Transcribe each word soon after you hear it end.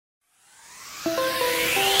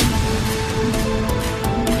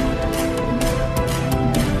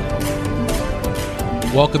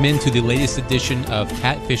Welcome into the latest edition of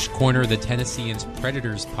Catfish Corner, the Tennesseans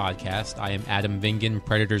Predators podcast. I am Adam Vingan,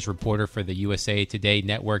 Predators reporter for the USA Today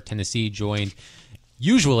Network Tennessee, joined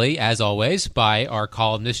usually, as always, by our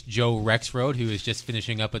columnist Joe Rexroad, who is just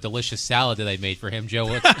finishing up a delicious salad that I made for him.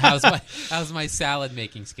 Joe, how's my salad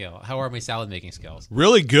making skill? How are my salad making skills?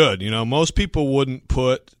 Really good. You know, most people wouldn't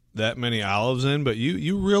put that many olives in, but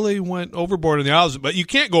you really went overboard on the olives. But you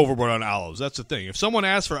can't go overboard on olives. That's the thing. If someone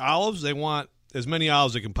asks for olives, they want as many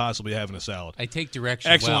olives as they can possibly have in a salad. I take direction.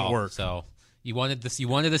 Excellent work. So you wanted this. You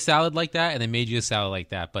wanted a salad like that, and I made you a salad like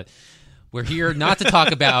that. But we're here not to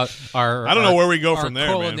talk about our I don't know where we go from there,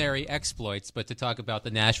 culinary exploits, but to talk about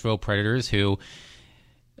the Nashville Predators, who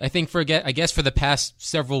I think for the past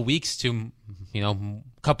several weeks to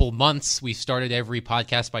couple months, we started every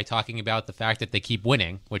podcast by talking about the fact that they keep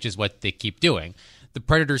winning, which is what they keep doing. The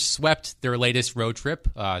Predators swept their latest road trip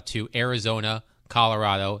to Arizona,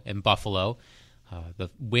 Colorado, and Buffalo. The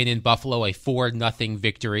win in Buffalo, a 4-0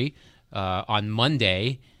 victory on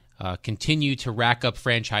Monday, continue to rack up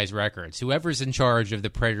franchise records. Whoever's in charge of the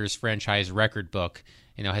Predators franchise record book,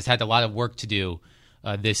 has had a lot of work to do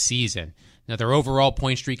this season. Now, their overall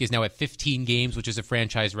point streak is now at 15 games, which is a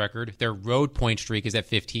franchise record. Their road point streak is at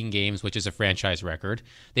 15 games, which is a franchise record.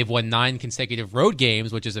 They've won 9 consecutive road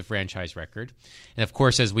games, which is a franchise record. And, of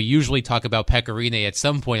course, as we usually talk about Pekka Rinne at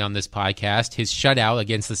some point on this podcast, his shutout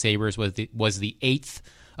against the Sabres was the 8th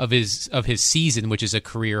of his season, which is a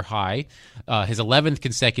career high. His 11th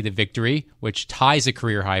consecutive victory, which ties a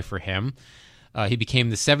career high for him. He became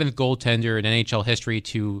the 7th goaltender in NHL history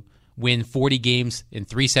to win 40 games in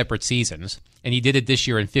 3 separate seasons, and he did it this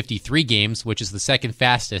year in 53 games, which is the second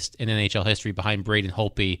fastest in NHL history behind Braden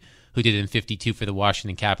Holtby, who did it in 52 for the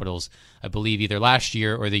Washington Capitals, I believe either last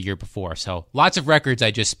year or the year before. So lots of records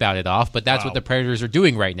I just spouted off, but that's what the Predators are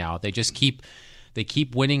doing right now. They just keep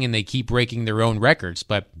winning and they keep breaking their own records,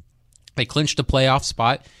 but they clinched a playoff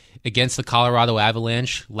spot against the Colorado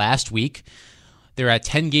Avalanche last week. They're at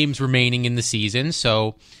 10 games remaining in the season,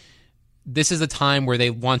 so this is a time where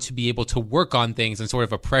they want to be able to work on things in sort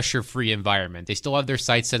of a pressure-free environment. They still have their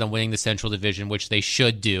sights set on winning the Central Division, which they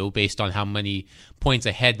should do based on how many points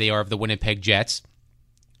ahead they are of the Winnipeg Jets.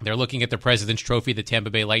 They're looking at the President's Trophy. The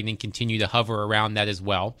Tampa Bay Lightning continue to hover around that as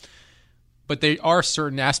well. But there are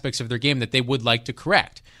certain aspects of their game that they would like to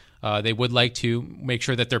correct. They would like to make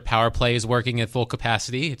sure that their power play is working at full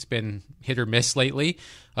capacity. It's been hit or miss lately.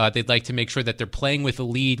 They'd like to make sure that they're playing with a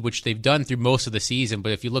lead, which they've done through most of the season.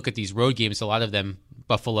 But if you look at these road games, a lot of them,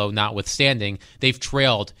 Buffalo notwithstanding, they've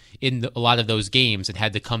trailed in a lot of those games and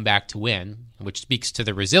had to come back to win, which speaks to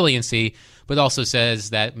the resiliency, but also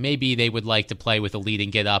says that maybe they would like to play with a lead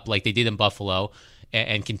and get up like they did in Buffalo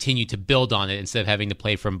and continue to build on it instead of having to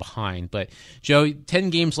play from behind. But, Joe, 10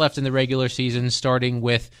 games left in the regular season, starting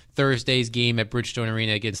with Thursday's game at Bridgestone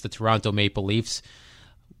Arena against the Toronto Maple Leafs.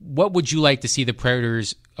 What would you like to see the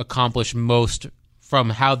Predators accomplish most from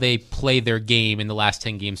how they play their game in the last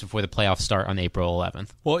 10 games before the playoffs start on April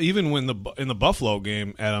 11th? Well, even when in the Buffalo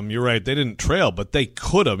game, Adam, you're right, they didn't trail, but they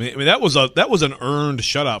could have. I mean, that was an earned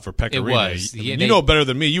shutout for Pekka Rinne. It was. You know better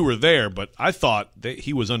than me. You were there, but I thought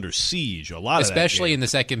he was under siege a lot of that Especially game. in the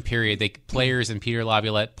second period. Players and Peter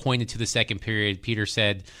Laviolette pointed to the second period. Peter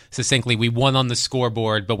said succinctly, "We won on the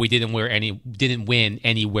scoreboard, but we didn't win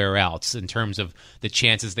anywhere else in terms of the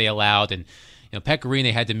chances they allowed." And Pekka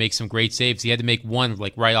Rinne had to make some great saves. He had to make one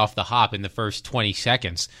right off the hop in the first 20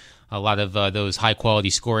 seconds. A lot of those high-quality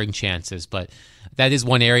scoring chances. But that is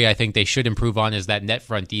one area I think they should improve on, is that net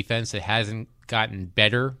front defense. It hasn't gotten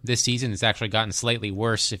better this season. It's actually gotten slightly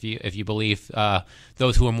worse if you believe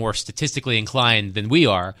those who are more statistically inclined than we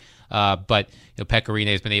are. But Pekka Rinne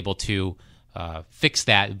has been able to fix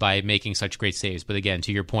that by making such great saves. But again,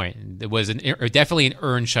 to your point, it was definitely an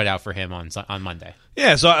earned shutout for him on Monday.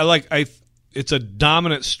 Yeah, so it's a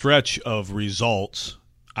dominant stretch of results.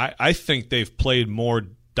 I think they've played more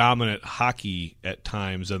dominant hockey at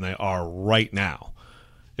times than they are right now,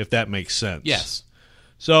 if that makes sense. Yes.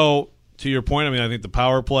 So, to your point, I think the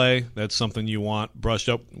power play, that's something you want brushed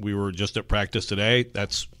up. We were just at practice today.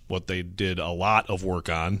 That's what they did a lot of work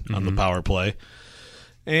on the power play.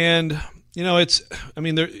 And, you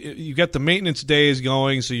got the maintenance days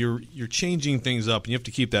going, so you're changing things up, and you have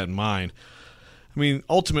to keep that in mind.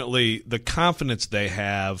 Ultimately, the confidence they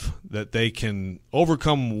have that they can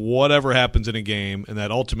overcome whatever happens in a game and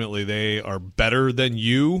that ultimately they are better than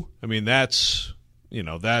you, that's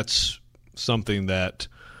something that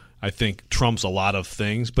I think trumps a lot of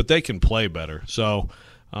things, but they can play better. So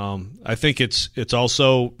I think it's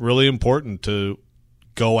also really important to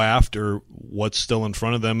go after what's still in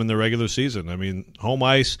front of them in the regular season. I mean, home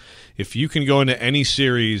ice, if you can go into any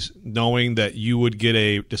series knowing that you would get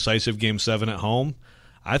a decisive Game 7 at home,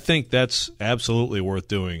 I think that's absolutely worth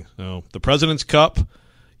doing. So the President's Cup,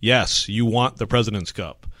 yes, you want the President's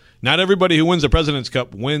Cup. Not everybody who wins the President's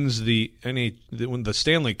Cup wins the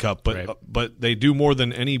Stanley Cup, but they do more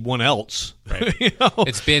than anyone else. Right.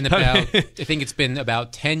 It's been about I think it's been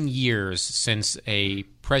about 10 years since a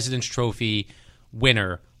President's Trophy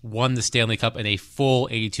winner won the Stanley Cup in a full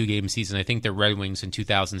 82-game season. I think the Red Wings in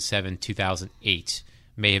 2007, 2008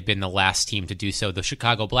 may have been the last team to do so. The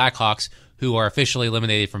Chicago Blackhawks, who are officially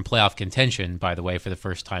eliminated from playoff contention, by the way, for the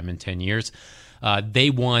first time in 10 years, they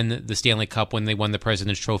won the Stanley Cup when they won the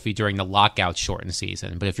President's Trophy during the lockout-shortened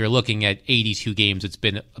season. But if you're looking at 82 games, it's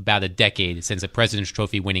been about a decade since a President's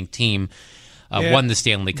Trophy winning team won the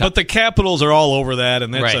Stanley Cup. But the Capitals are all over that,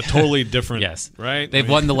 and that's a totally different, yes. Right? They've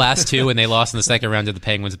won the last two, and they lost in the second round to the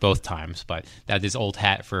Penguins both times. But that is old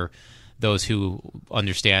hat for those who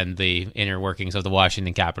understand the inner workings of the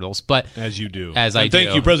Washington Capitals. But as you do.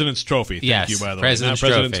 Thank you, President's Trophy. Yes, Thank you, by the President's way.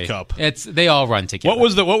 Not President's Trophy. Cup. They all run together.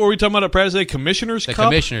 What were we talking about at President? Commissioner's Cup? The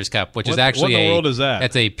Commissioner's Cup, which is actually what in the world is that?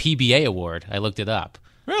 That's a PBA award. I looked it up.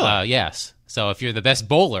 Really? Yes. So if you're the best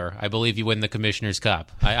bowler, I believe you win the Commissioner's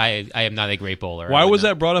Cup. I am not a great bowler. Why was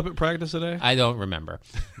that brought up at practice today? I don't remember.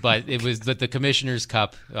 But it was the Commissioner's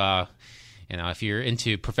Cup. If you're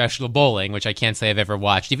into professional bowling, which I can't say I've ever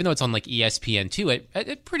watched, even though it's on like ESPN2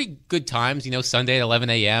 at pretty good times, Sunday at 11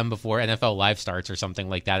 a.m. before NFL Live starts or something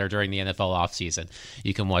like that, or during the NFL offseason,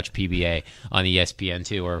 you can watch PBA on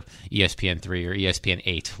ESPN2 or ESPN3 or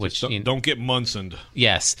ESPN8. Which don't get Munsoned.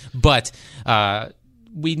 Yes, but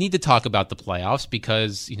we need to talk about the playoffs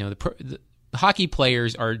because the hockey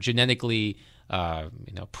players are genetically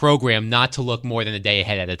programmed not to look more than a day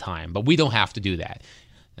ahead at a time, but we don't have to do that.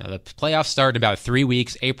 Now, the playoffs start in about 3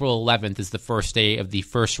 weeks. April 11th is the first day of the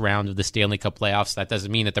first round of the Stanley Cup playoffs. That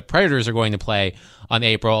doesn't mean that the Predators are going to play on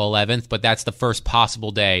April 11th, but that's the first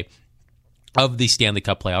possible day of the Stanley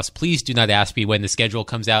Cup playoffs. Please do not ask me when the schedule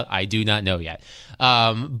comes out. I do not know yet.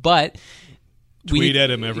 But tweet at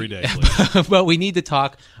him every day, please. Well, we need to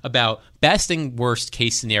talk about best and worst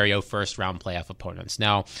case scenario first round playoff opponents.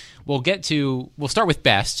 Now, we'll start with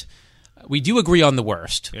best. We do agree on the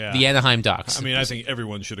worst, the Anaheim Ducks. I mean, I think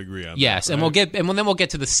everyone should agree on that. Yes, right? and then we'll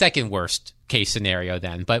get to the second worst case scenario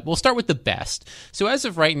then. But we'll start with the best. So as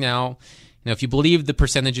of right now, if you believe the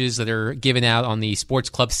percentages that are given out on the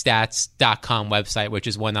sportsclubstats.com website, which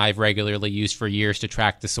is one I've regularly used for years to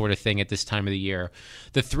track this sort of thing at this time of the year,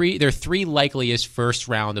 their three likeliest first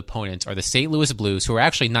round opponents are the St. Louis Blues, who are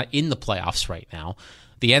actually not in the playoffs right now,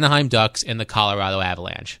 the Anaheim Ducks, and the Colorado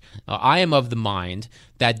Avalanche. Now, I am of the mind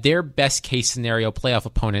that their best case scenario playoff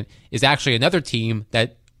opponent is actually another team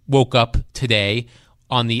that woke up today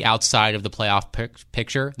on the outside of the playoff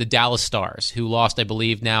picture, the Dallas Stars, who lost, I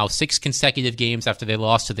believe, now 6 consecutive games after they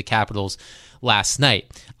lost to the Capitals last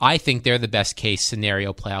night. I think they're the best case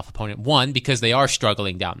scenario playoff opponent. 1, because they are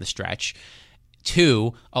struggling down the stretch.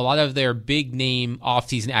 2, a lot of their big-name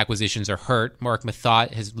offseason acquisitions are hurt. Mark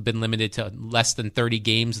Methot has been limited to less than 30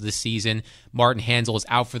 games this season. Martin Hanzal is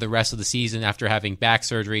out for the rest of the season after having back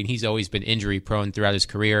surgery, and he's always been injury-prone throughout his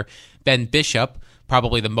career. Ben Bishop,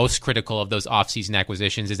 probably the most critical of those offseason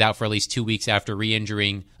acquisitions, is out for at least 2 weeks after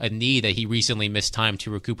re-injuring a knee that he recently missed time to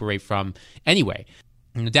recuperate from anyway.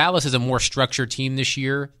 Dallas is a more structured team this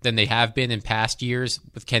year than they have been in past years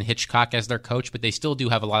with Ken Hitchcock as their coach, but they still do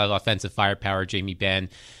have a lot of offensive firepower. Jamie Benn,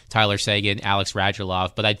 Tyler Seguin, Alex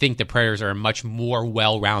Radulov, but I think the Predators are a much more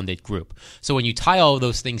well-rounded group. So when you tie all of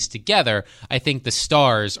those things together, I think the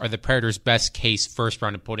Stars are the Predators' best case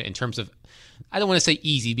first-round opponent in terms of, I don't want to say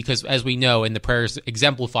easy, because as we know, and the Predators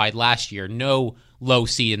exemplified last year, no low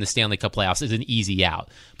seed in the Stanley Cup playoffs is an easy out.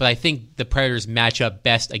 But I think the Predators match up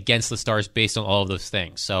best against the Stars based on all of those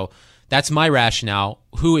things. So that's my rationale.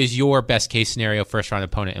 Who is your best case scenario first round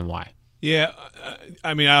opponent and why? Yeah,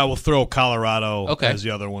 I mean, I will throw Colorado as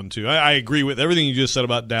the other one too. I agree with everything you just said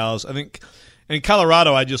about Dallas. I think, and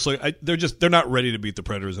Colorado, they're not ready to beat the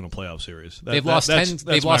Predators in a playoff series. They've lost 10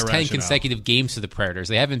 consecutive games to the Predators.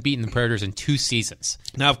 They haven't beaten the Predators in 2 seasons.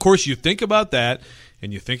 Now, of course, you think about that,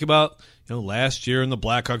 and you think about last year in the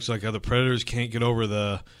Blackhawks, like how the Predators can't get over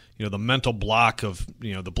the mental block of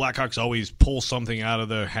the Blackhawks always pull something out of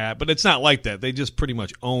their hat, but it's not like that. They just pretty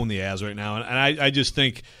much own the Avs right now, and I just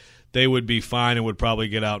think they would be fine and would probably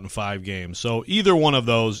get out in 5 games. So either one of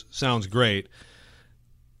those sounds great.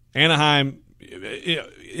 Anaheim,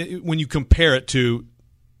 when you compare it to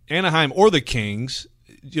Anaheim or the Kings,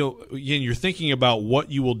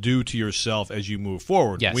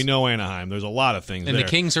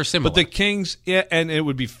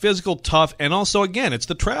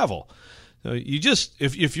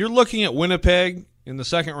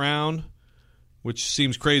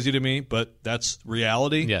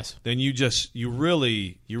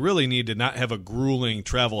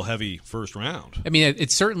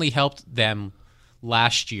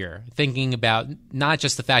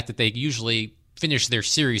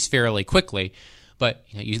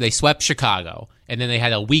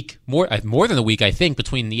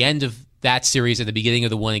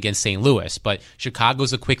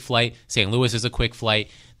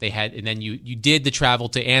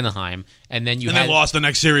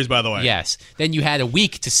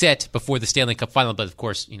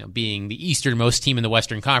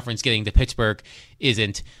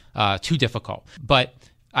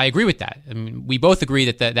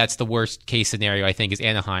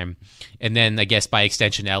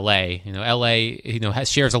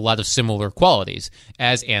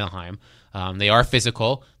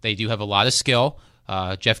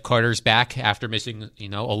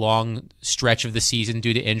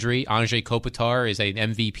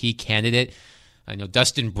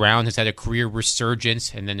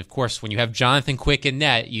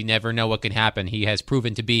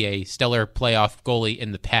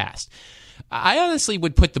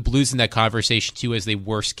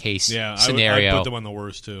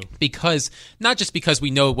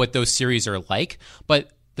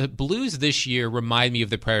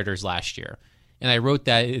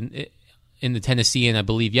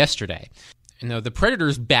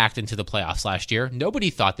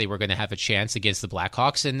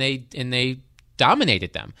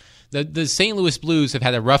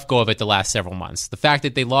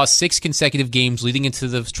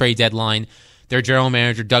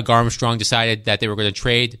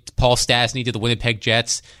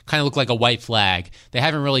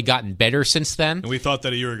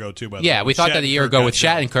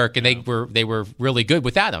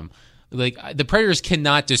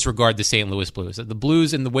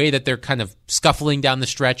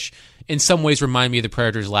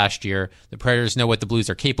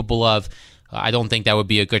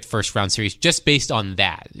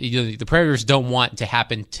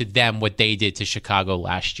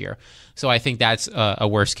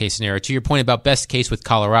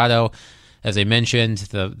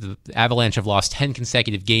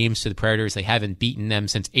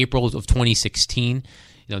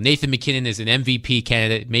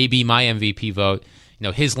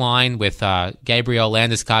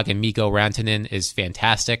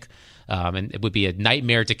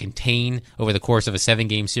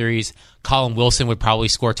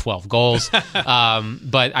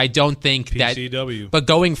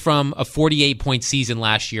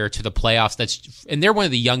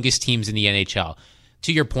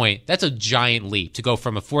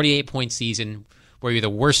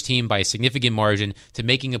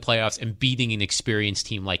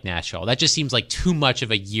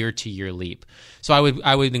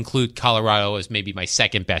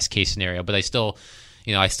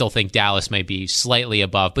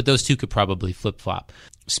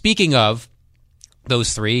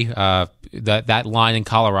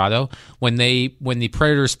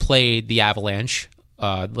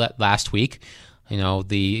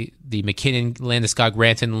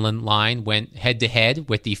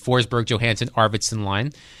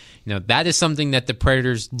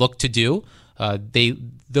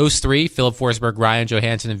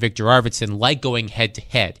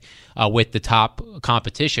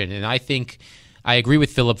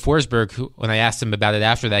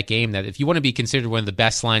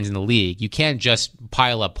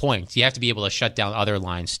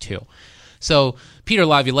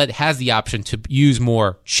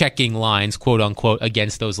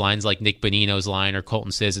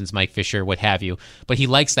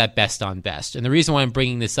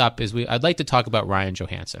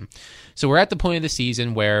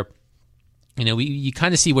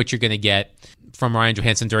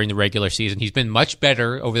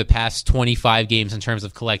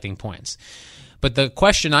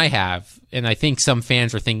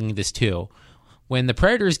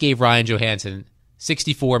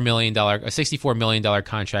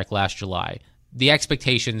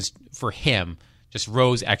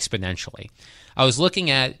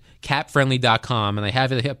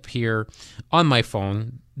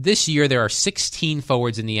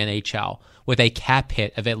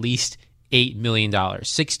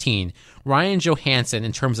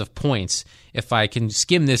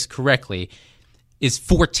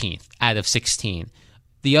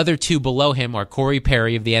 The other two below him are Corey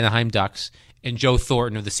Perry of the Anaheim Ducks and Joe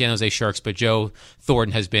Thornton of the San Jose Sharks, but Joe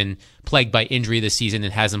Thornton has been plagued by injury this season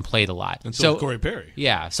and hasn't played a lot. And so Corey Perry.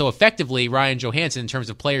 Yeah, so effectively, Ryan Johansson, in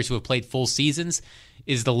terms of players who have played full seasons,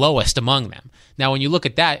 is the lowest among them. Now, when you look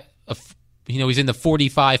at that, he's in the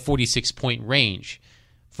 45, 46-point range.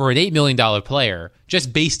 For an $8 million player,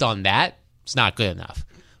 just based on that, it's not good enough.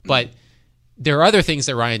 But there are other things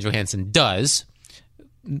that Ryan Johansson does.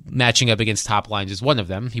 Matching up against top lines is one of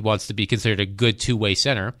them. He wants to be considered a good two-way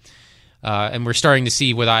center. And we're starting to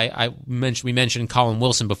see what we mentioned Colin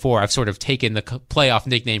Wilson before. I've sort of taken the playoff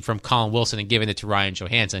nickname from Colin Wilson and given it to Ryan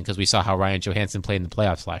Johansson because we saw how Ryan Johansson played in the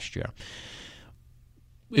playoffs last year.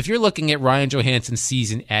 If you're looking at Ryan Johansson's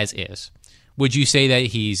season as is, would you say that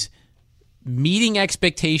he's meeting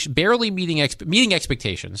expectations, barely meeting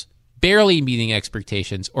expectations,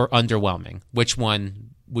 or underwhelming? Which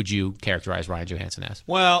one would you characterize Ryan Johansson as?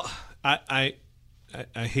 Well, I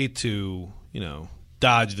hate to,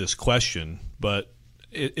 dodge this question, but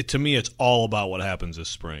to me, it's all about what happens this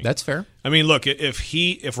spring. That's fair. I mean, look,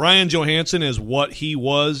 if Ryan Johansson is what he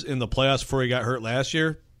was in the playoffs before he got hurt last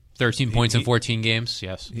year, 13 points in 14 games,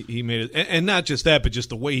 yes. He made it. And not just that, but just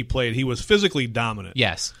the way he played. He was physically dominant.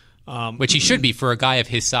 Yes. Which he should be for a guy of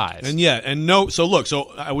his size.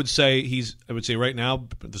 So I would say right now,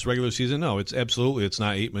 this regular season, no, it's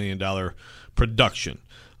not $8 million production.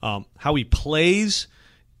 How he plays,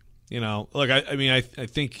 I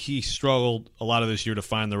think he struggled a lot of this year to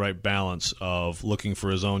find the right balance of looking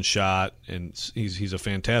for his own shot, and he's a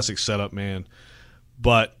fantastic setup man.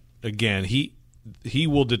 But again, he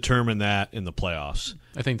will determine that in the playoffs.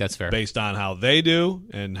 I think that's fair. Based on how they do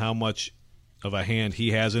and how much of a hand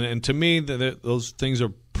he has in it. And to me, those things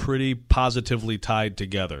are pretty positively tied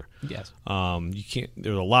together. Yes. There's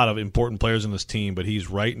a lot of important players in this team, but he's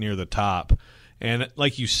right near the top. And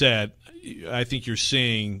like you said, I think you're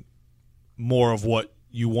seeing more of what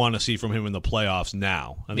you want to see from him in the playoffs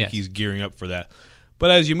now. I think he's gearing up for that.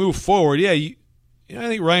 But as you move forward, I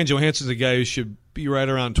think Ryan Johansson's a guy who should be right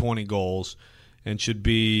around 20 goals and should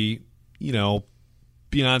be,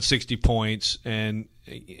 beyond 60 points. And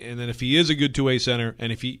then if he is a good two-way center,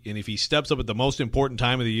 and if he steps up at the most important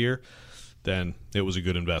time of the year, then it was a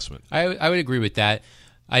good investment. I would agree with that.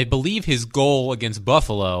 I believe his goal against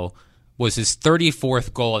Buffalo was his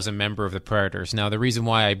 34th goal as a member of the Predators. Now, the reason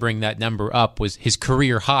why I bring that number up was his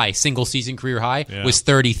career high, single-season career high, was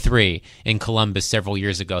 33 in Columbus several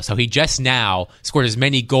years ago. So he just now scored as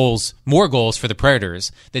many goals, more goals for the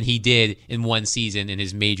Predators than he did in one season in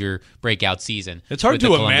his major breakout season. It's hard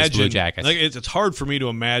to imagine. Blue Jackets. It's hard for me to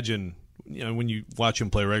imagine, when you watch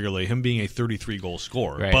him play regularly, him being a 33-goal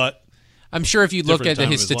scorer. Right. But I'm sure if you look at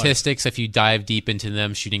his statistics, if you dive deep into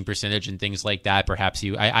them, shooting percentage and things like that, perhaps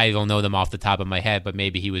I don't know them off the top of my head, but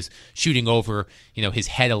maybe he was shooting over, his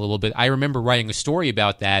head a little bit. I remember writing a story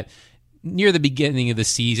about that near the beginning of the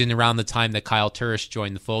season, around the time that Kyle Turris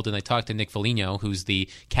joined the fold, and I talked to Nick Foligno, who's the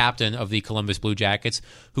captain of the Columbus Blue Jackets,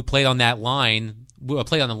 who played on the line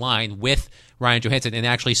with Ryan Johansson and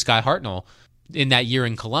actually Scott Hartnell in that year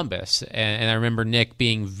in Columbus. And I remember Nick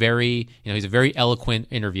being he's a very eloquent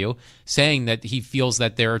interview, saying that he feels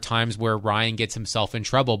that there are times where Ryan gets himself in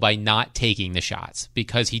trouble by not taking the shots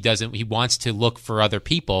because he wants to look for other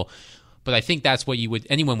people. But I think that's what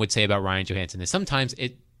anyone would say about Ryan Johansson, is sometimes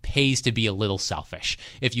it pays to be a little selfish.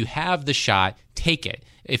 If you have the shot, take it.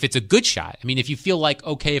 If it's a good shot, if you feel like,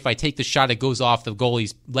 okay, if I take the shot, it goes off the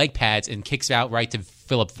goalie's leg pads and kicks out right to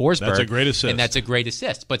Philip Forsberg. That's a great assist. And that's a great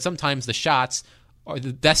assist. But sometimes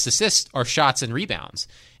the best assists are shots and rebounds.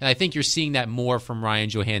 And I think you're seeing that more from Ryan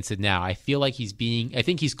Johansson now. I feel like I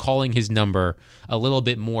think he's calling his number a little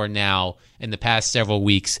bit more now in the past several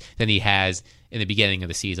weeks than he has in the beginning of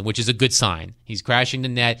the season, which is a good sign. He's crashing the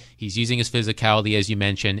net. He's using his physicality, as you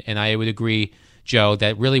mentioned. And I would agree, Joe,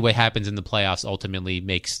 that really what happens in the playoffs ultimately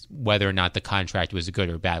makes whether or not the contract was a good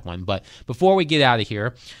or bad one. But before we get out of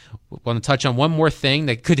here, I want to touch on one more thing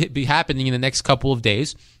that could be happening in the next couple of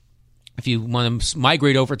days. If you want to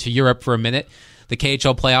migrate over to Europe for a minute, the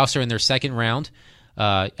KHL playoffs are in their second round.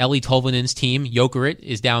 Eeli Tolvanen's team, Jokerit,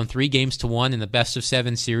 is down 3-1 in the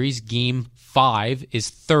best-of-7 series. Game 5 is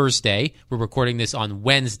Thursday. We're recording this on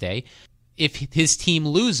Wednesday. If his team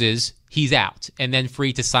loses, he's out and then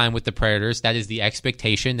free to sign with the Predators. That is the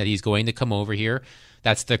expectation, that he's going to come over here.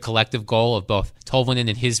 That's the collective goal of both Tolvanen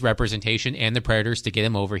and his representation and the Predators, to get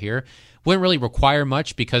him over here. Wouldn't really require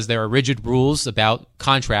much because there are rigid rules about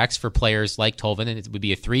contracts for players like Tolvanen. It would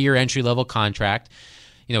be a 3-year entry-level contract.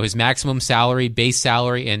 His maximum salary, base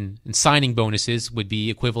salary, and signing bonuses would be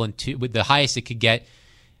equivalent to, with the highest it could get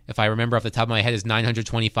if I remember off the top of my head, is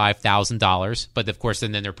 $925,000. But of course,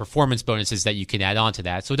 then there are performance bonuses that you can add on to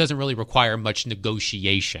that. So it doesn't really require much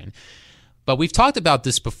negotiation. But we've talked about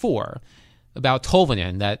this before, about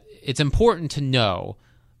Tolvanen, that it's important to know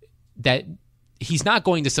that he's not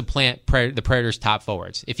going to supplant the Predators' top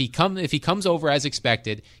forwards. If he comes over as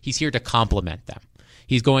expected, he's here to complement them.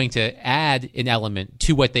 He's going to add an element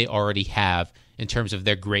to what they already have in terms of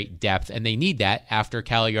their great depth, and they need that after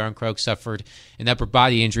Calle Jarnkrok suffered an upper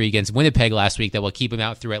body injury against Winnipeg last week that will keep him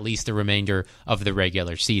out through at least the remainder of the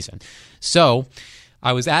regular season. So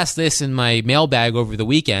I was asked this in my mailbag over the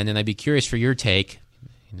weekend, and I'd be curious for your take.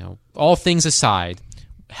 All things aside,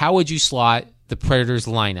 how would you slot the Predators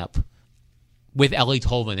lineup with Eeli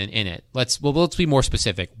Tolvanen in it? Let's be more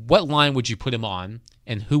specific. What line would you put him on,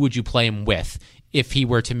 and who would you play him with if he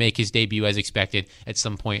were to make his debut as expected at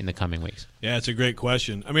some point in the coming weeks? Yeah, it's a great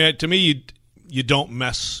question. I mean, to me, you don't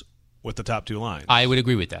mess with the top two lines. I would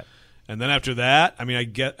agree with that. And then after that, I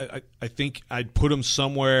mean, I think I'd put him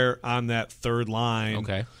somewhere on that third line.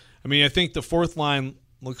 Okay. I mean, I think the fourth line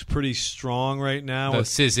looks pretty strong right now. The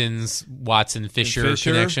Sissons, Watson, Fisher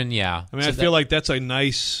connection, yeah. I mean, I feel like that's a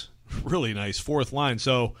really nice fourth line.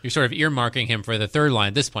 So you're sort of earmarking him for the third line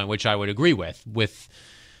at this point, which I would agree with.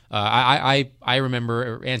 I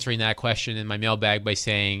remember answering that question in my mailbag by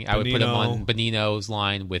saying I would put him on Bonino's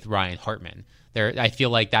line with Ryan Hartman. I feel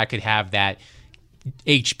like that could have that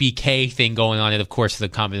HBK thing going on, and of course the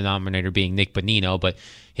common denominator being Nick Bonino, but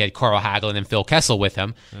he had Carl Hagelin and Phil Kessel with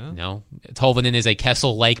him. Yeah. Tolvanen is a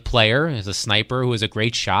Kessel-like player, is a sniper who is a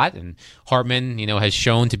great shot, and Hartman, has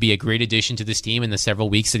shown to be a great addition to this team in the several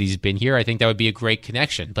weeks that he's been here. I think that would be a great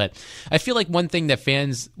connection. But I feel like one thing that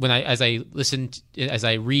fans, as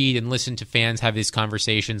I read and listen to fans have these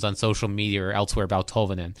conversations on social media or elsewhere about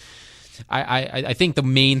Tolvanen, I think the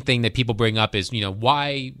main thing that people bring up is,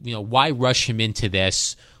 why rush him into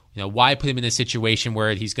this? Why put him in a situation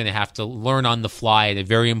where he's going to have to learn on the fly at a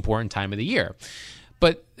very important time of the year?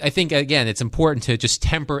 But I think, again, it's important to just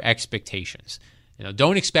temper expectations.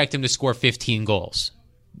 Don't expect him to score 15 goals,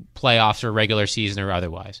 playoffs or regular season or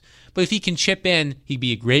otherwise. But if he can chip in, he'd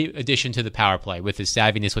be a great addition to the power play with his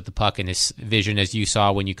savviness with the puck and his vision, as you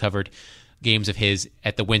saw when you covered games of his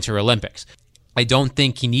at the Winter Olympics. I don't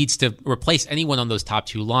think he needs to replace anyone on those top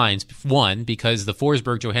two lines. One, because the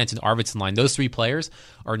Forsberg, Johansson, Arvidsson line, those three players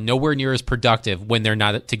are nowhere near as productive when they're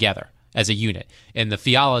not together as a unit. And the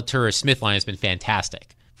Fiala, Turris, Smith line has been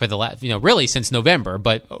fantastic for the last, really since November,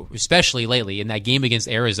 but especially lately. In that game against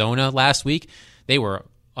Arizona last week, they were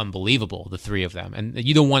unbelievable, the three of them. And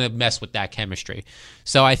you don't want to mess with that chemistry.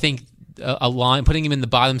 So I think a line, putting him in the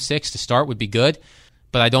bottom six to start would be good.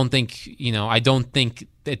 But I don't think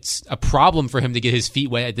it's a problem for him to get his feet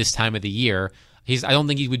wet at this time of the year. I don't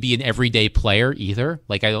think he would be an everyday player either.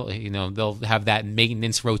 Like they'll have that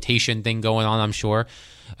maintenance rotation thing going on, I'm sure.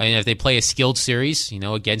 I mean, if they play a skilled series,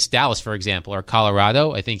 against Dallas, for example, or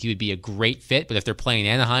Colorado, I think he would be a great fit. But if they're playing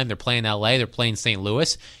Anaheim, they're playing LA, they're playing St.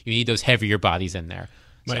 Louis, you need those heavier bodies in there.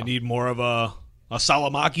 Might need more of a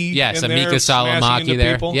Salomaki. Yes, a Mika Salomaki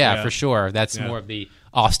there. Yeah, for sure. That's more of the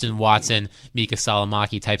Austin Watson, Mika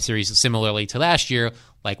Salomaki type series, similarly to last year,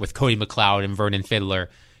 like with Cody McLeod and Vernon Fiddler,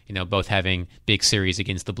 both having big series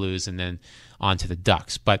against the Blues and then on to the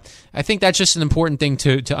Ducks. But I think that's just an important thing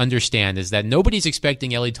to understand, is that nobody's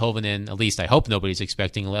expecting Eeli Tolvanen, at least I hope nobody's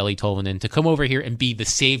expecting Eeli Tolvanen, to come over here and be the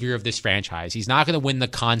savior of this franchise. He's not going to win the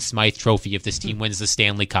Conn Smythe Trophy if this team wins the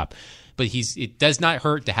Stanley Cup. But it does not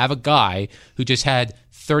hurt to have a guy who just had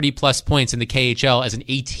 30-plus points in the KHL as an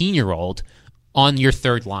 18-year-old on your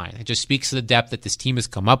third line. It just speaks to the depth that this team has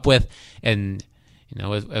come up with. And,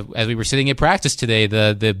 as we were sitting at practice today,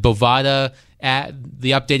 the Bovada,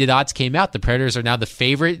 the updated odds came out. The Predators are now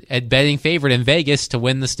the betting favorite in Vegas to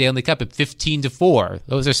win the Stanley Cup at 15-4.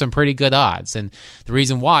 Those are some pretty good odds. And the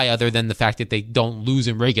reason why, other than the fact that they don't lose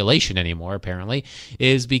in regulation anymore, apparently,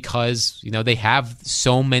 is because, they have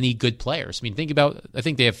so many good players. I mean, I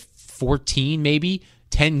think they have 14, maybe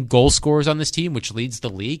 10 goal scorers on this team, which leads the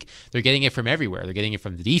league. They're getting it from everywhere. They're getting it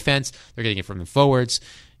from the defense. They're getting it from the forwards.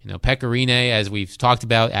 Pekka Rinne, as we've talked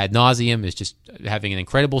about ad nauseum, is just having an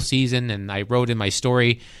incredible season. And I wrote in my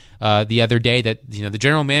story the other day that the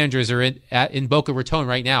general managers are in Boca Raton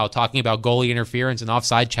right now talking about goalie interference and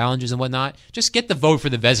offside challenges and whatnot. Just get the vote for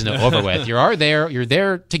the Vezina over with. You're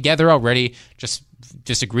there together already.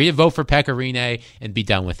 Just agree to vote for Pekka Rinne and be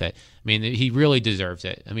done with it. I mean, he really deserves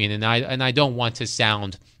it. I mean, and I don't want to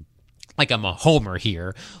sound like I'm a homer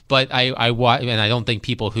here, but and I don't think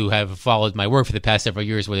people who have followed my work for the past several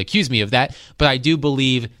years would accuse me of that, but I do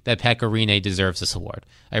believe that Pekka Rinne deserves this award.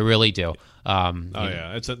 I really do.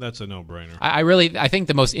 That's a no-brainer. I think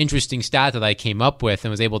the most interesting stat that I came up with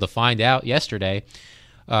and was able to find out yesterday,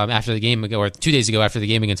 after the game or 2 days ago after the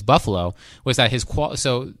game against Buffalo, was that his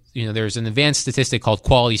there's an advanced statistic called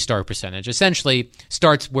quality start percentage. Essentially,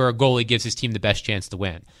 starts where a goalie gives his team the best chance to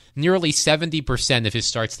win. Nearly 70% of his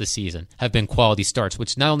starts this season have been quality starts,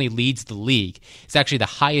 which not only leads the league, it's actually the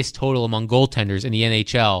highest total among goaltenders in the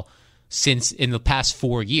NHL since in the past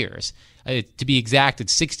 4 years. To be exact,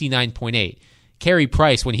 it's 69.8. Carey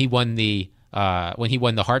Price, when he won the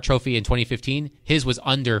Hart Trophy in 2015, his was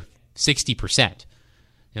under 60%.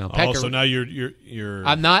 So now you're.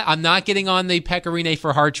 I'm not getting on the Pekka Rinne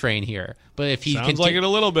for Hart train here, but if he sounds like it a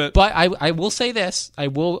little bit. But I will say this. I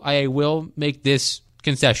will make this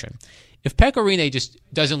concession. If Pekka Rinne just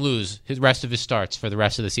doesn't lose his rest of his starts for the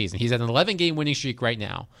rest of the season, he's at an 11-game winning streak right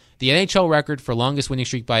now. The NHL record for longest winning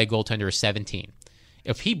streak by a goaltender is 17.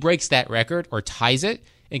 If he breaks that record or ties it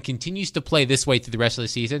and continues to play this way through the rest of the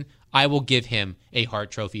season, I will give him a Hart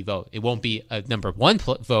Trophy vote. It won't be a number one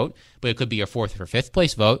vote, but it could be a fourth or fifth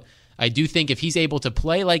place vote. I do think if he's able to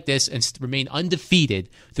play like this and remain undefeated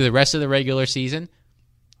through the rest of the regular season,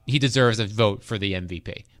 he deserves a vote for the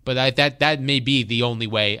MVP. But that may be the only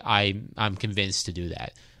way I'm convinced to do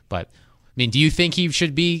that. But I mean, do you think he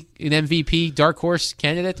should be an MVP dark horse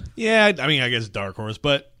candidate? Yeah, I mean, I guess dark horse,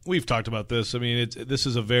 but we've talked about this. I mean, this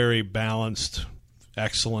is a very balanced,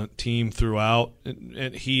 excellent team throughout,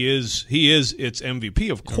 and he is its MVP,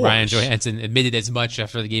 of course. Ryan Johansson admitted as much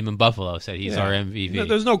after the game in Buffalo, said he's our MVP.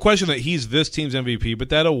 There's no question that he's this team's MVP, but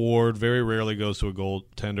that award very rarely goes to a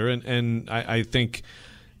goaltender, and I think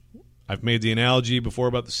I've made the analogy before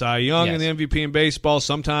about the Cy Young and the MVP in baseball.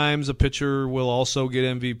 Sometimes a pitcher will also get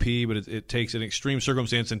MVP, but it takes an extreme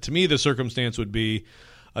circumstance, and to me the circumstance would be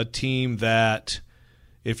a team that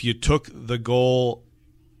if you took the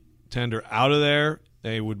goaltender out of there,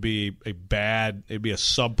 they would be they'd be a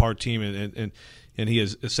subpar team, and he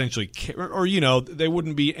is essentially, they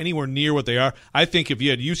wouldn't be anywhere near what they are. I think if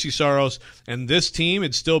you had UC Saros and this team,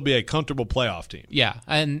 it'd still be a comfortable playoff team. Yeah,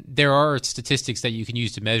 and there are statistics that you can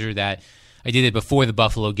use to measure that. I did it before the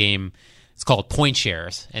Buffalo game. It's called point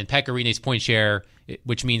shares, and Pekka Rinne's point share,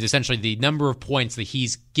 which means essentially the number of points that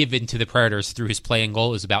he's given to the Predators through his play and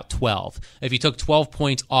goal, is about 12. If he took 12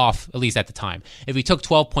 points off, at least at the time, if he took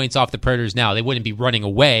 12 points off the Predators now, they wouldn't be running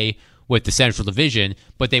away with the Central Division,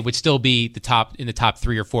 but they would still be in the top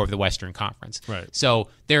 3 or 4 of the Western Conference. Right. So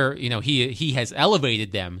he has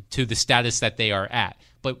elevated them to the status that they are at.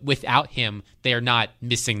 But without him, they are not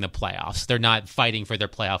missing the playoffs. They're not fighting for their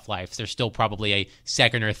playoff lives. They're still probably a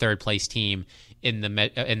second or third place team in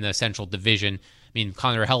the Central Division. I mean,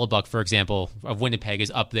 Connor Hellebuck, for example, of Winnipeg,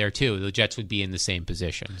 is up there too. The Jets would be in the same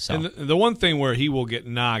position. So, and the one thing where he will get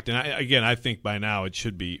knocked, and I think by now it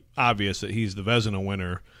should be obvious that he's the Vezina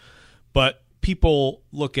winner, but people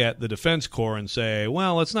look at the defense corps and say,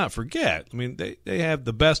 well, let's not forget. I mean, they have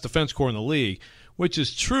the best defense corps in the league, which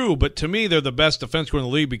is true, but to me they're the best defense corps in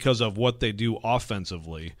the league because of what they do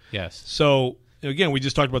offensively. Yes. So, again, we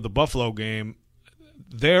just talked about the Buffalo game.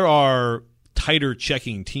 There are tighter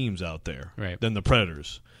checking teams out there than the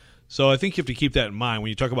Predators. So I think you have to keep that in mind. When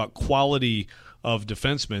you talk about quality of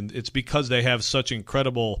defensemen, it's because they have such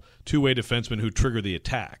incredible two-way defensemen who trigger the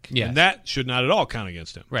attack. Yes. And that should not at all count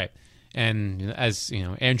against him. Right. And as you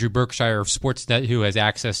know, Andrew Berkshire of Sportsnet, who has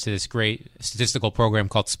access to this great statistical program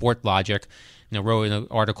called Sport Logic, wrote in an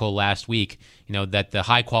article last week, that the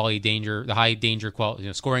high danger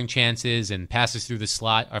scoring chances and passes through the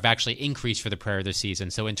slot have actually increased for the Predators this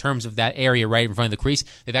season. So in terms of that area right in front of the crease,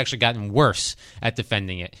 they've actually gotten worse at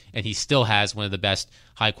defending it, and he still has one of the best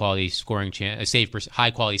high quality save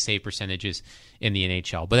percentages in the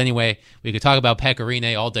NHL. But anyway, we could talk about Pekka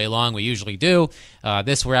Rinne all day long. We usually do.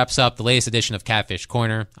 This wraps up the latest edition of Catfish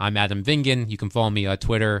Corner. I'm Adam Vingan. You can follow me on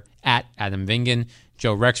Twitter at Adam Vingan.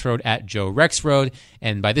 Joe Rexroad at Joe Rexroad.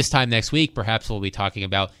 And by this time next week, perhaps we'll be talking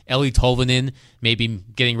about Eeli Tolvanen maybe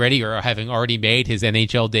getting ready or having already made his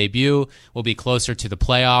NHL debut. We'll be closer to the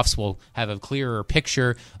playoffs. We'll have a clearer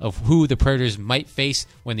picture of who the Predators might face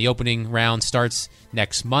when the opening round starts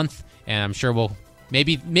next month. And I'm sure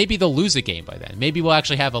maybe they'll lose a game by then. Maybe we'll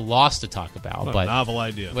actually have a loss to talk about. What a novel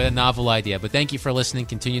idea. With a novel idea. But thank you for listening.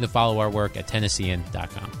 Continue to follow our work at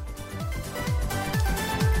Tennessean.com.